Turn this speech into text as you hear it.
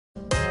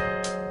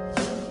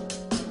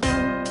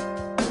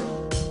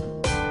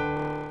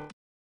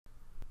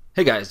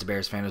Hey guys, the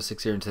Bears Fan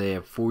 06 here, and today I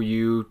have for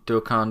you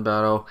Dokkan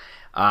battle.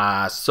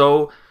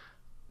 So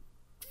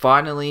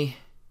finally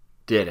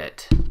did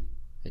it.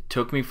 It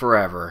took me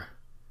forever,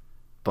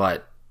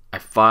 but I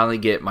finally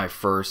get my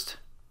first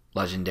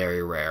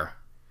legendary rare.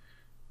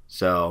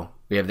 So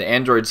we have the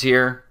androids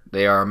here.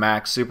 They are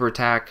max super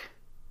attack,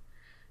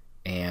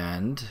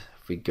 and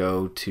if we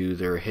go to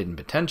their hidden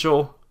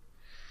potential,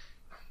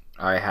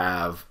 I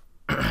have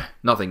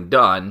nothing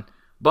done,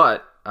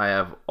 but I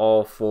have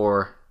all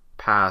four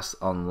pass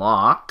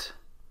unlocked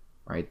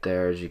right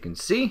there, as you can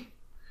see.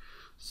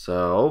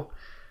 So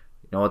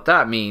you know what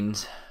that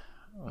means.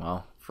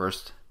 Well,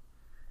 first,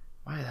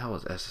 why the hell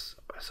was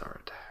SSR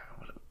attack?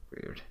 What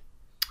weird.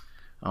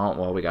 Oh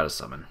well, we got a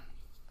summon.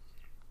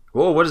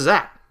 Whoa, what is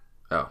that?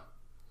 Oh,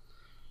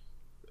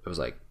 it was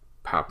like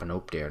popping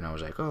up there, and I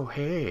was like, oh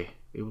hey,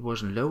 it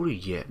wasn't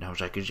loaded yet, and I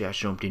was like, is that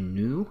something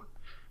new?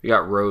 We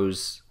got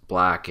Rose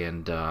Black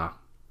and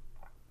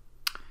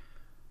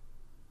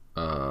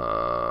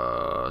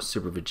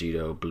Super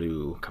Vegito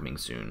Blue coming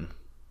soon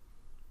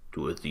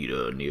to a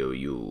theater near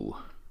you.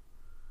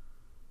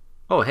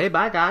 Oh, hey,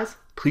 bye guys.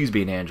 Please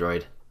be an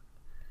android.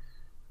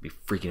 Be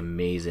freaking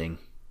amazing.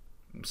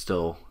 I'm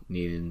still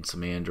needing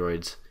some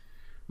androids.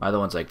 My other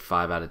one's like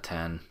 5 out of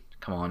 10.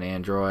 Come on,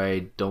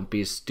 android. Don't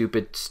be a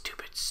stupid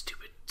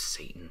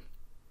Satan.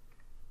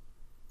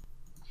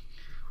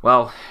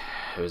 Well,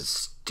 it was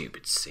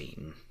stupid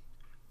Satan.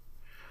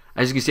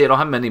 As you can see, I don't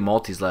have many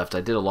multis left.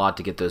 I did a lot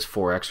to get those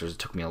 4 extras. It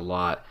took me a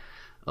lot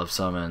of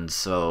summons,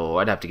 so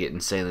I'd have to get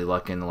insanely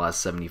lucky in the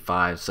last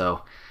 75.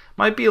 So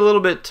might be a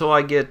little bit till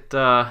I get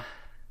till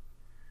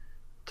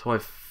I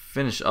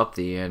finish up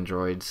the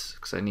androids,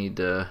 because I need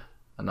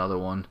another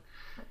one.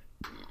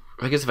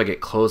 I guess if I get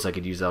close, I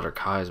could use Elder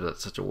Kai's, but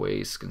that's such a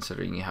waste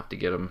considering you have to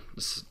get them.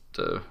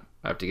 I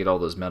have to get all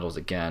those medals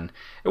again.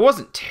 It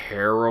wasn't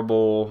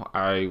terrible.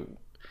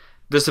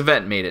 This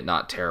event made it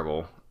not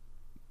terrible.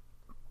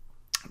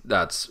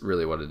 That's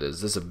really what it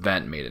is. This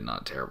event made it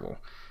not terrible.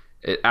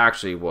 It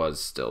actually was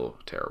still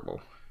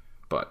terrible.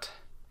 But,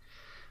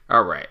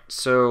 alright,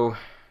 so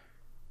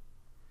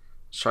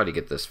let's try to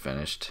get this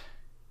finished.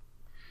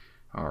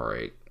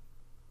 Alright.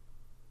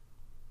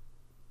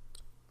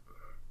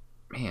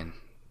 Man,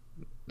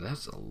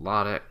 that's a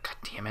lot of, god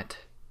damn it.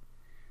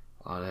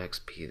 A lot of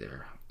XP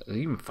there. Is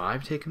even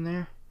 5 taken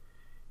there?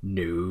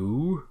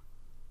 No.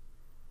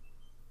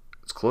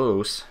 It's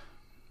close.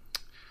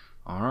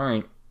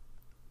 Alright.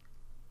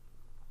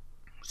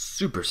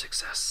 Super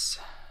success.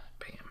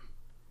 Bam.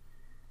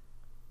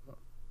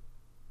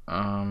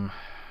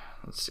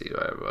 Let's see, do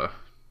I have a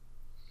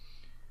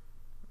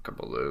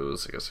couple of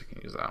those? I guess I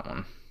can use that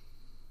one.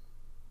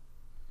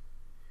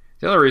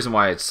 The other reason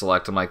why I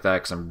select them like that,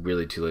 because I'm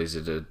really too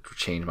lazy to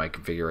change my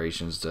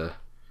configurations to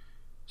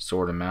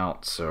sort them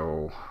out,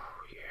 so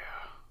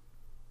yeah.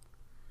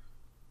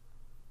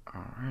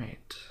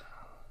 Alright.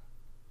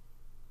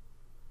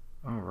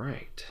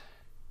 Alright.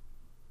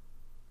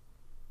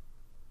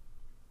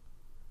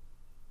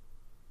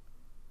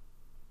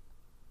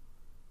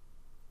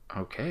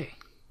 Okay.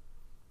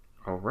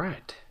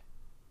 Alright.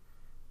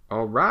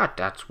 Alright,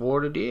 that's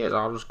what it is.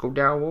 I'll just go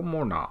down one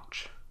more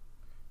notch.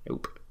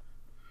 Nope.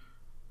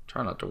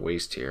 Try not to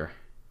waste here.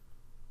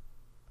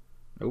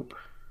 Nope.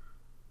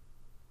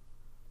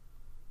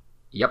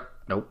 Yep.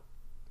 Nope.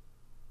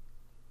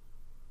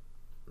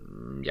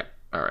 Yep.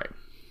 Alright.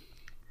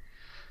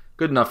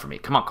 Good enough for me.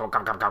 Come on, come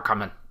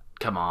on.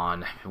 Come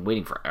on. I've been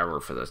waiting forever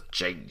for this.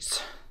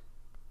 Jeez.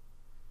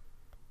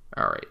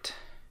 Alright.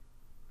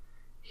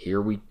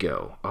 Here we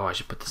go. Oh, I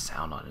should put the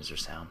sound on. Is there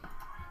sound?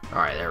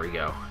 Alright, there we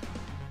go.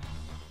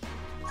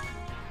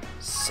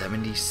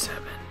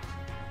 77.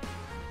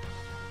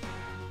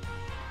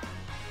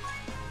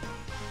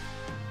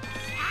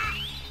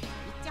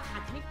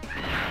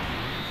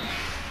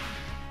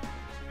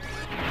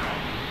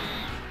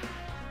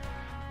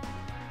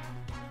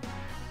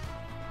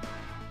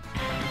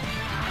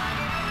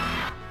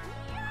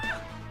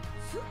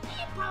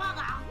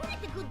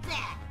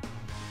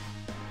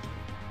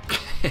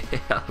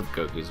 I love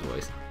Goku's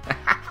voice.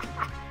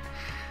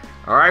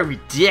 Alright, we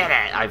did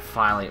it! I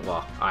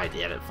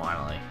did it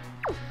finally.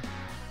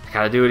 I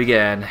gotta do it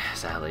again,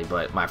 sadly,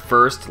 but my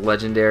first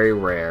legendary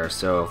rare,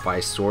 so if I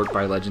sort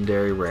by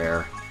legendary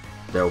rare,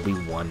 there'll be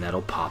one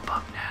that'll pop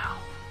up now.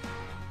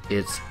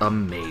 It's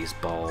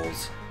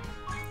Amazeballs.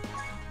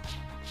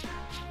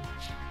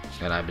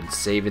 And I've been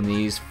saving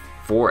these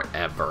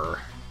forever.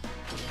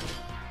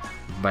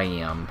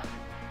 Bam.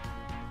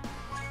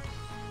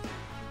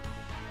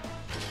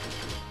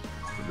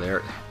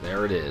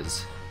 There it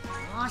is.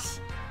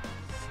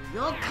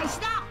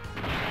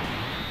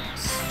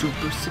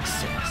 Super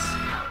success.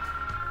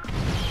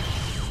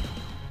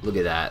 Look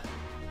at that.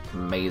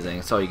 Amazing.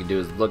 That's all you can do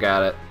is look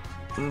at it.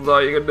 That's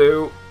all you can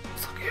do.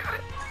 Just look at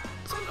it.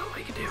 That's all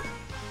you can do.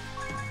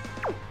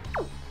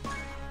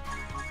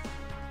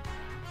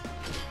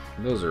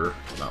 Those are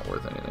not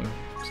worth anything.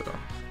 So,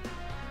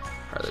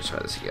 alright, let's try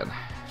this again.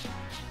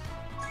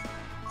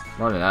 I'm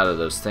running out of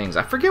those things.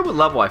 I forget what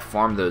level I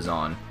farmed those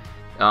on.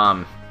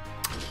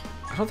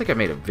 I don't think I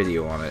made a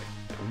video on it.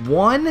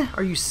 1?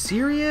 Are you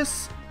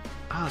serious?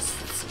 Oh,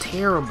 it's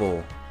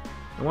terrible.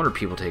 No wonder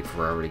people take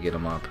forever to get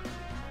them up.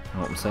 You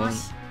know what I'm saying?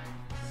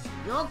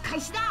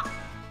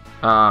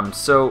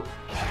 So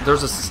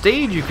there's a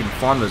stage you can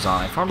farm those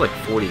on. I farmed like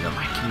 40 of them.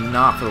 I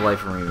cannot for the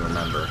life of me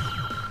remember.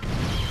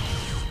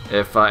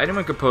 If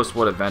anyone could post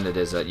what event it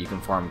is that you can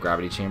farm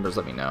gravity chambers,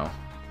 let me know.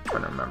 I'm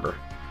trying to remember.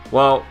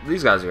 Well,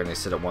 these guys are going to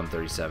sit at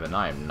 137.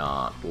 I am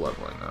not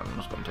leveling them. I'm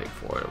just going to take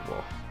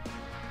foil.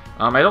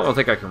 I don't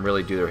think I can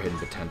really do their hidden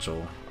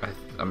potential.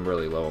 I'm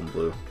really low on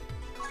blue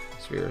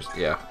spheres.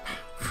 Yeah,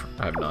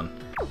 I have none.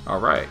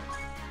 Alright.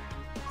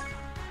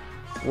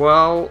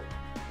 Well,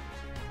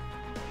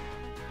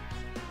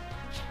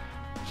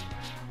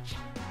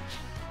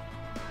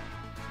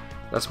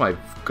 that's my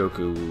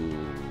Goku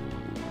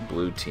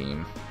blue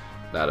team,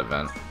 that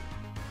event.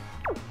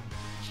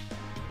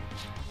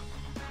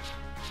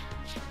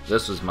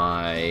 This was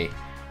my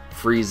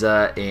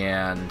Frieza,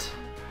 and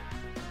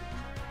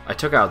I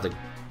took out the...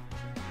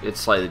 It's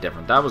slightly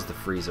different. That was the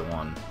Frieza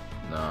one.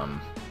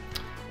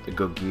 The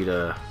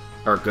Gogeta,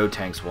 or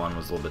Gotenks one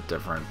was a little bit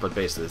different, but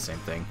basically the same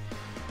thing.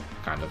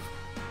 Kind of.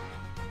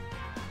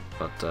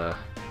 But,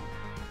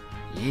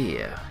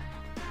 yeah.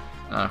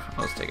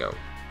 Let's take out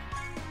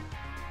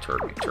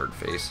turd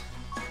face.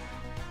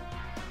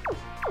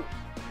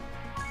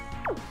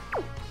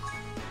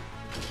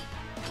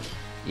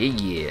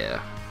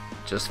 Yeah.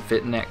 Just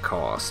fitting that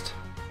cost.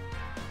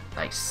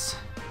 Nice.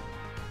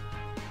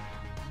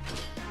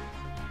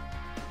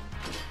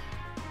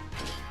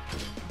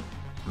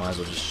 Might as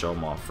well just show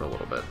them off for a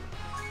little bit.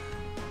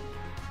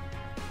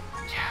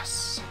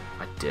 Yes.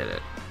 I did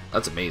it.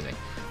 That's amazing.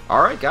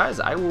 Alright guys,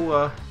 I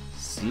will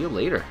see you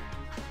later.